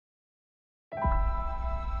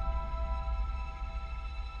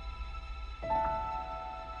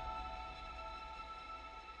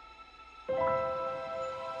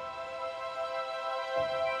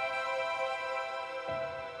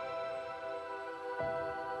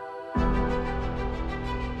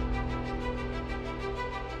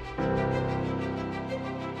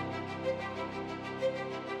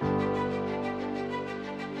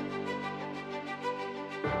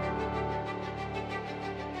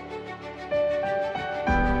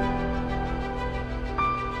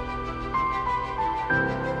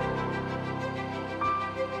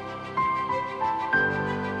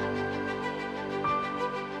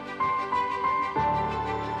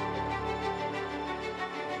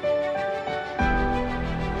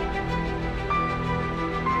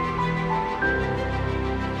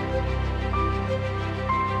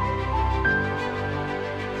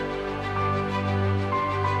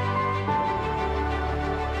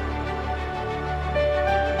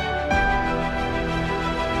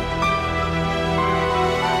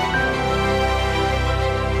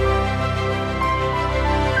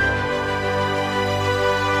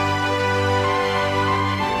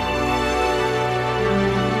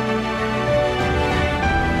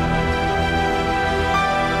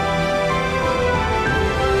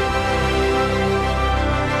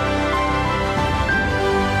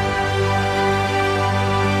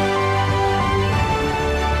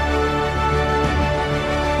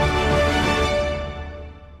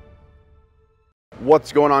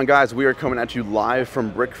What's going on, guys? We are coming at you live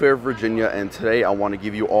from Brick Fair, Virginia, and today I want to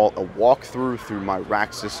give you all a walkthrough through my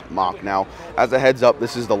Raxus MOC. Now, as a heads up,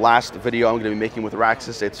 this is the last video I'm going to be making with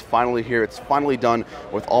Raxus. It's finally here. It's finally done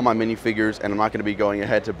with all my minifigures, and I'm not going to be going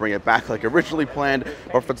ahead to bring it back like originally planned.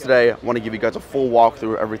 But for today, I want to give you guys a full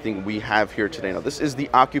walkthrough of everything we have here today. Now, this is the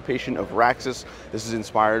occupation of Raxus. This is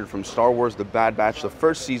inspired from Star Wars: The Bad Batch, the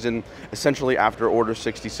first season, essentially after Order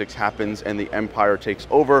 66 happens and the Empire takes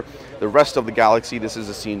over the rest of the galaxy. This is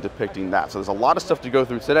a scene depicting that. So there's a lot of stuff to go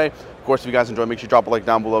through today. Of course, if you guys enjoy, make sure you drop a like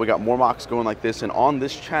down below. We got more MOCs going like this, and on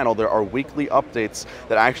this channel there are weekly updates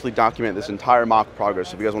that actually document this entire MOC progress.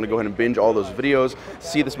 So if you guys want to go ahead and binge all those videos,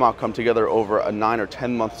 see this MOC come together over a 9 or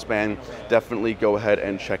 10 month span, definitely go ahead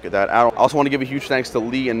and check that out. I also want to give a huge thanks to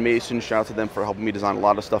Lee and Mason. Shout out to them for helping me design a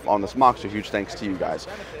lot of stuff on this MOC, so huge thanks to you guys.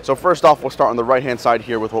 So first off, we'll start on the right hand side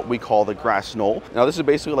here with what we call the grass knoll. Now this is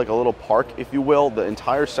basically like a little park, if you will. The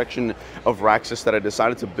entire section of Raxus that I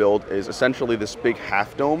decided to build is essentially this big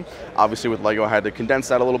half dome. Obviously with Lego I had to condense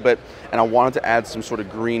that a little bit, and I wanted to add some sort of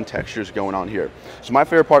green textures going on here. So my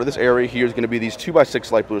favorite part of this area here is going to be these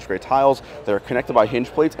 2x6 light bluish gray tiles that are connected by hinge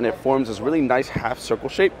plates, and it forms this really nice half circle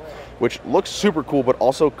shape, which looks super cool, but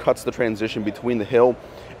also cuts the transition between the hill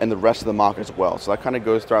and the rest of the MOC as well. So that kind of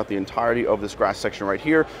goes throughout the entirety of this grass section right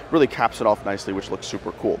here, really caps it off nicely, which looks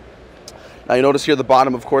super cool. Now you notice here the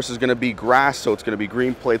bottom, of course, is going to be grass, so it's going to be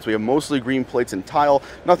green plates. We have mostly green plates and tile,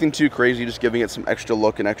 nothing too crazy, just giving it some extra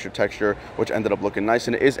look and extra texture, which ended up looking nice.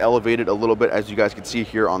 And it is elevated a little bit, as you guys can see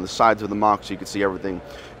here on the sides of the MOC, so you can see everything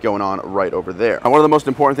going on right over there. Now, one of the most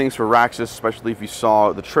important things for Raxus, especially if you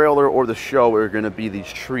saw the trailer or the show, are going to be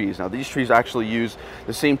these trees. Now these trees actually use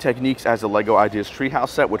the same techniques as the Lego Ideas treehouse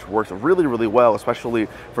set, which works really, really well, especially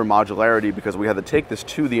for modularity, because we had to take this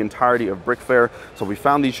to the entirety of Brick Fair. So we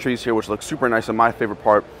found these trees here, which look super nice, and my favorite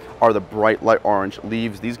part are the bright light orange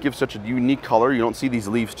leaves. These give such a unique color. You don't see these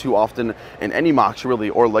leaves too often in any MOCs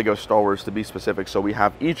really, or Lego Star Wars to be specific. So we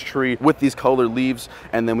have each tree with these colored leaves,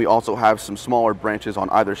 and then we also have some smaller branches on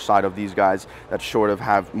either side of these guys that sort of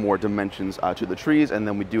have more dimensions to the trees. And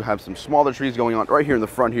then we do have some smaller trees going on right here in the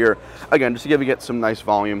front here, again, just to give it some nice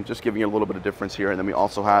volume, just giving it a little bit of difference here. And then we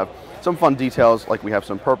also have some fun details, like we have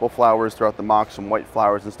some purple flowers throughout the MOC, some white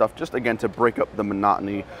flowers and stuff, just again to break up the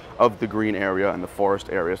monotony of the green area and the forest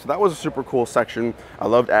area. So that was a super cool section. I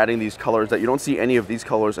loved adding these colors that you don't see any of these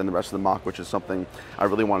colors in the rest of the MOC, which is something I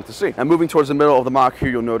really wanted to see. And moving towards the middle of the MOC here,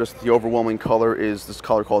 you'll notice the overwhelming color is this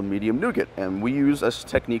color called medium nougat, and we use a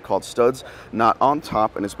technique called studs, not on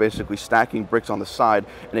top, and it's basically stacking bricks on the side,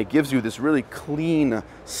 and it gives you this really clean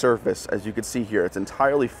surface. As you can see here, it's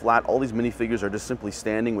entirely flat. All these minifigures are just simply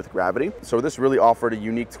standing with gravity. So this really offered a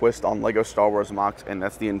unique twist on Lego Star Wars MOCs, and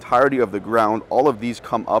that's the entirety of the ground. All of these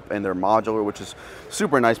come up and they're modular, which is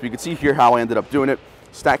super nice. But you can see here how I ended up doing it.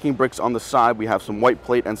 Stacking bricks on the side. We have some white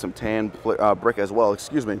plate and some tan brick as well,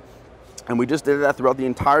 excuse me. And we just did that throughout the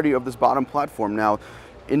entirety of this bottom platform. Now,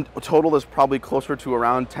 in total, there's probably closer to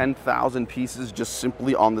around 10,000 pieces just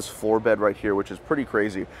simply on this floor bed right here, which is pretty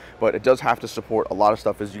crazy. But it does have to support a lot of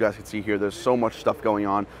stuff. As you guys can see here, there's so much stuff going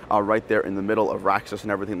on right there in the middle of Raxus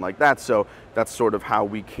and everything like that. So that's sort of how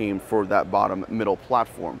we came for that bottom middle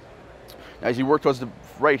platform. As you work towards the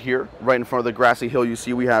right here, right in front of the grassy hill, you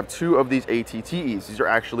see we have two of these ATTEs. These are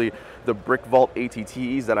actually the Brick Vault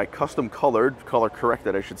ATTEs that I custom color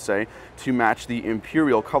corrected, I should say, to match the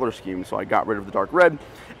Imperial color scheme. So I got rid of the dark red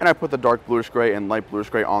and I put the dark bluish gray and light bluish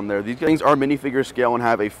gray on there. These things are minifigure scale and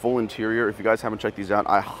have a full interior. If you guys haven't checked these out,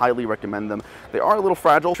 I highly recommend them. They are a little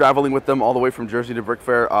fragile. Traveling with them all the way from Jersey to Brick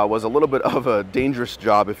Fair was a little bit of a dangerous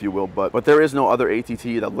job, if you will, but there is no other ATT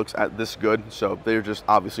that looks at this good, so they're just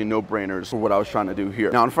obviously no-brainers for what I was trying to do here.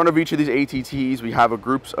 Now, in front of each of these ATTs, we have a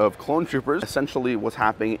groups of clone troopers. Essentially, what's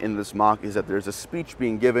happening in this MOC is that there's a speech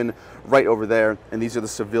being given right over there, and these are the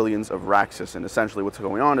civilians of Raxus. And essentially what's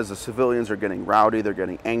going on is the civilians are getting rowdy, they're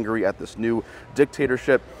getting angry at this new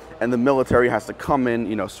dictatorship, and the military has to come in,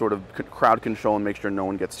 you know, sort of crowd control and make sure no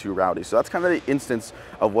one gets too rowdy. So that's kind of the instance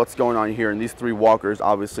of what's going on here. And these three walkers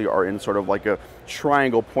obviously are in sort of like a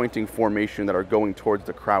triangle pointing formation that are going towards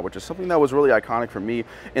the crowd, which is something that was really iconic for me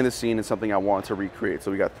in the scene and something I wanted to recreate.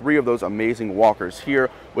 So we got three of those amazing walkers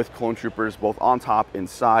here with clone troopers both on top,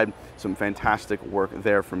 inside. Some fantastic work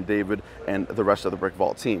there from David and the rest of the Brick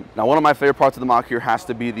Vault team. Now, one of my favorite parts of the MOC here has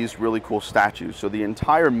to be these really cool statues. So the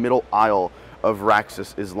entire middle aisle of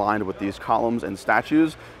Raxus is lined with these columns and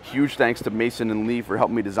statues. Huge thanks to Mason and Lee for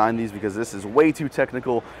helping me design these, because this is way too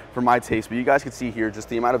technical for my taste. But you guys can see here just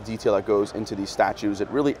the amount of detail that goes into these statues. It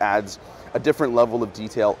really adds a different level of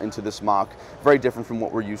detail into this MOC, very different from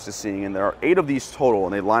what we're used to seeing. And there are 8 of these total,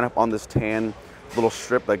 and they line up on this tan little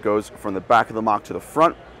strip that goes from the back of the MOC to the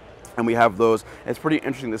front. And we have those. It's pretty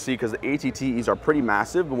interesting to see because the ATTEs are pretty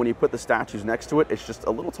massive, but when you put the statues next to it, it's just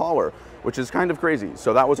a little taller, which is kind of crazy.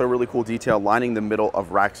 So that was a really cool detail lining the middle of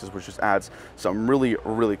Raxus, which just adds some really,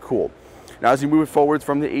 really cool. Now, as you move forward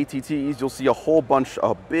from the ATTEs, you'll see a whole bunch,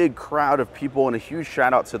 a big crowd of people, and a huge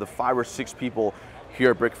shout out to the 5 or 6 people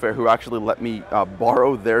here at Brick Fair who actually let me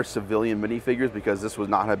borrow their civilian minifigures, because this would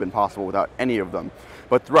not have been possible without any of them.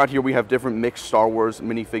 But throughout here we have different mixed Star Wars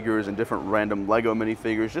minifigures and different random Lego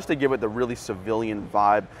minifigures just to give it the really civilian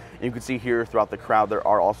vibe. And you can see here throughout the crowd there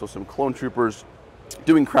are also some clone troopers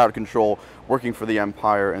doing crowd control, working for the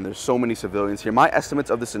Empire, and there's so many civilians here. My estimates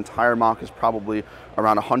of this entire MOC is probably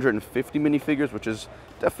around 150 minifigures, which is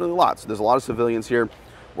definitely a lot. So there's a lot of civilians here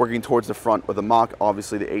working towards the front with the MOC.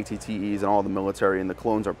 Obviously the ATTEs and all the military and the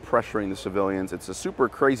clones are pressuring the civilians. It's a super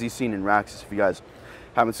crazy scene in Raxus if you guys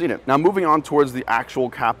haven't seen it. Now moving on towards the actual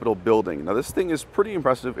Capitol building. Now this thing is pretty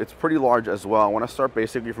impressive. It's pretty large as well. I want to start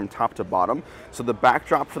basically from top to bottom. So the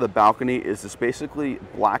backdrop for the balcony is this basically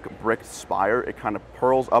black brick spire. It kind of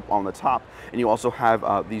pearls up on the top, and you also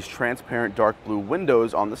have these transparent dark blue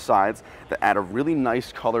windows on the sides that add a really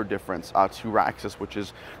nice color difference to Raxus, which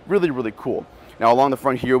is really, really cool. Now along the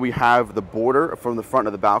front here we have the border from the front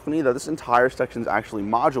of the balcony. Now this entire section is actually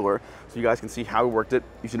modular, so you guys can see how we worked it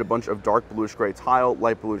using a bunch of dark bluish gray tile,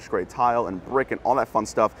 light bluish gray tile, and brick, and all that fun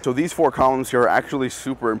stuff. So these 4 columns here are actually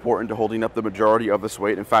super important to holding up the majority of this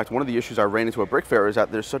weight. In fact, one of the issues I ran into at Brick Fair is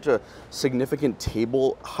that there's such a significant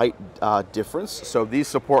table height difference. So these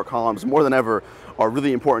support columns, more than ever, are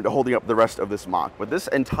really important to holding up the rest of this MOC. But this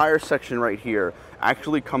entire section right here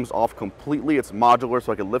actually comes off completely. It's modular,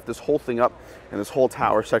 so I can lift this whole thing up and this whole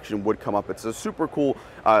tower section would come up. It's a super cool,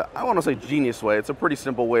 I want to say genius way. It's a pretty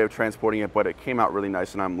simple way of transporting it, but it came out really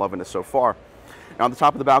nice and I'm loving it so far. Now on the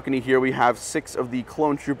top of the balcony here we have 6 of the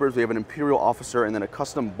clone troopers. We have an Imperial officer and then a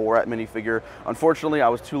custom Borat minifigure. Unfortunately I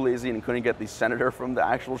was too lazy and couldn't get the senator from the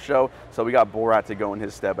actual show, so we got Borat to go in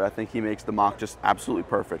his stead, but I think he makes the MOC just absolutely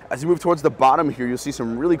perfect. As you move towards the bottom here, you'll see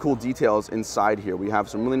some really cool details inside here. We have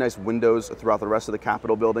some really nice windows throughout the rest of the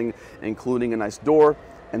Capitol building, including a nice door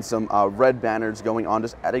and some red banners going on,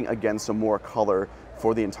 just adding again some more color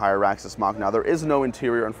for the entire Raxus MOC. Now there is no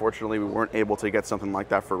interior, unfortunately. We weren't able to get something like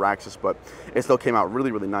that for Raxus, but it still came out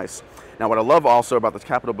really, really nice. Now what I love also about this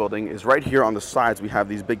Capitol building is right here on the sides we have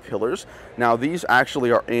these big pillars. Now these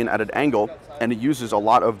actually are in at an angle, and it uses a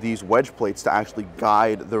lot of these wedge plates to actually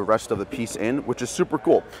guide the rest of the piece in, which is super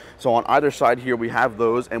cool. So on either side here we have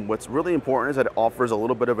those, and what's really important is that it offers a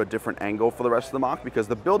little bit of a different angle for the rest of the MOC, because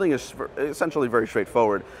the building is essentially very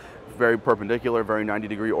straightforward, very perpendicular, very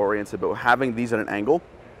 90-degree oriented, but having these at an angle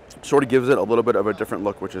sort of gives it a little bit of a different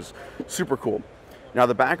look, which is super cool. Now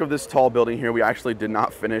the back of this tall building here we actually did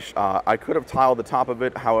not finish. I could have tiled the top of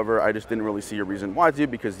it, however I just didn't really see a reason why to,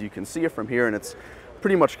 because you can see it from here and it's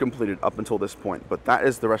pretty much completed up until this point. But that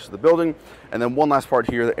is the rest of the building. And then one last part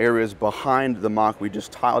here, the areas behind the MOC, we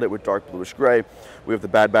just tiled it with dark bluish gray. We have the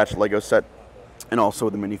Bad Batch Lego set, and also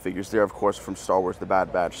the minifigures there, of course, from Star Wars, the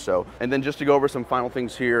Bad Batch. So, and then just to go over some final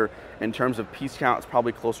things here, in terms of piece count, it's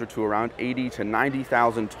probably closer to around 80 to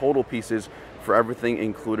 90,000 total pieces for everything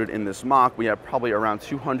included in this MOC. We have probably around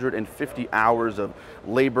 250 hours of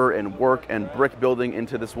labor and work and brick building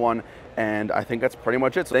into this one, and I think that's pretty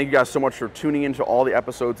much it. So thank you guys so much for tuning into all the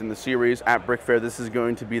episodes in the series at Brick Fair. This is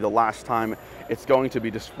going to be the last time it's going to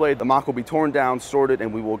be displayed. The MOC will be torn down, sorted,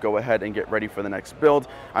 and we will go ahead and get ready for the next build.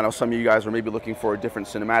 I know some of you guys are maybe looking for a different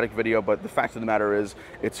cinematic video, but the fact of the matter is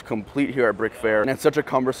it's complete here at Brick Fair, and it's such a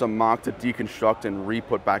cumbersome MOC to deconstruct and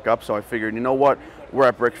re-put back up, so I figured, you know what, we're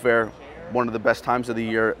at Brick Fair, one of the best times of the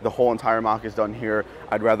year. The whole entire MOC is done here.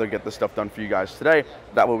 I'd rather get this stuff done for you guys today.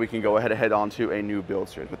 That way we can go ahead and head on to a new build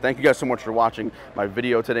series. But thank you guys so much for watching my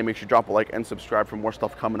video today. Make sure you drop a like and subscribe for more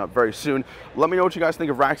stuff coming up very soon. Let me know what you guys think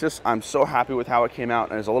of Raxus. I'm so happy with how it came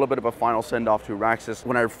out, and as a little bit of a final send off to Raxus.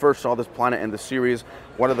 When I first saw this planet in the series,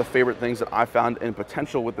 one of the favorite things that I found in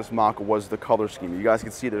potential with this MOC was the color scheme. You guys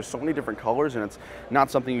can see there's so many different colors, and it's not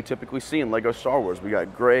something you typically see in Lego Star Wars. We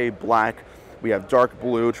got gray, black, we have dark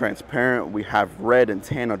blue, transparent, we have red and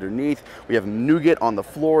tan underneath, we have nougat on the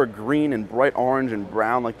floor, green and bright orange and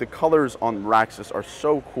brown. Like, the colors on Raxus are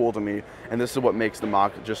so cool to me, and this is what makes the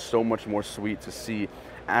MOC just so much more sweet to see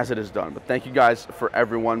as it is done. But thank you guys for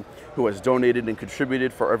everyone who has donated and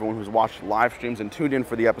contributed, for everyone who's watched live streams and tuned in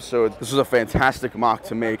for the episodes. This was a fantastic MOC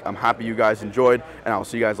to make. I'm happy you guys enjoyed, and I'll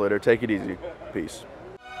see you guys later. Take it easy. Peace.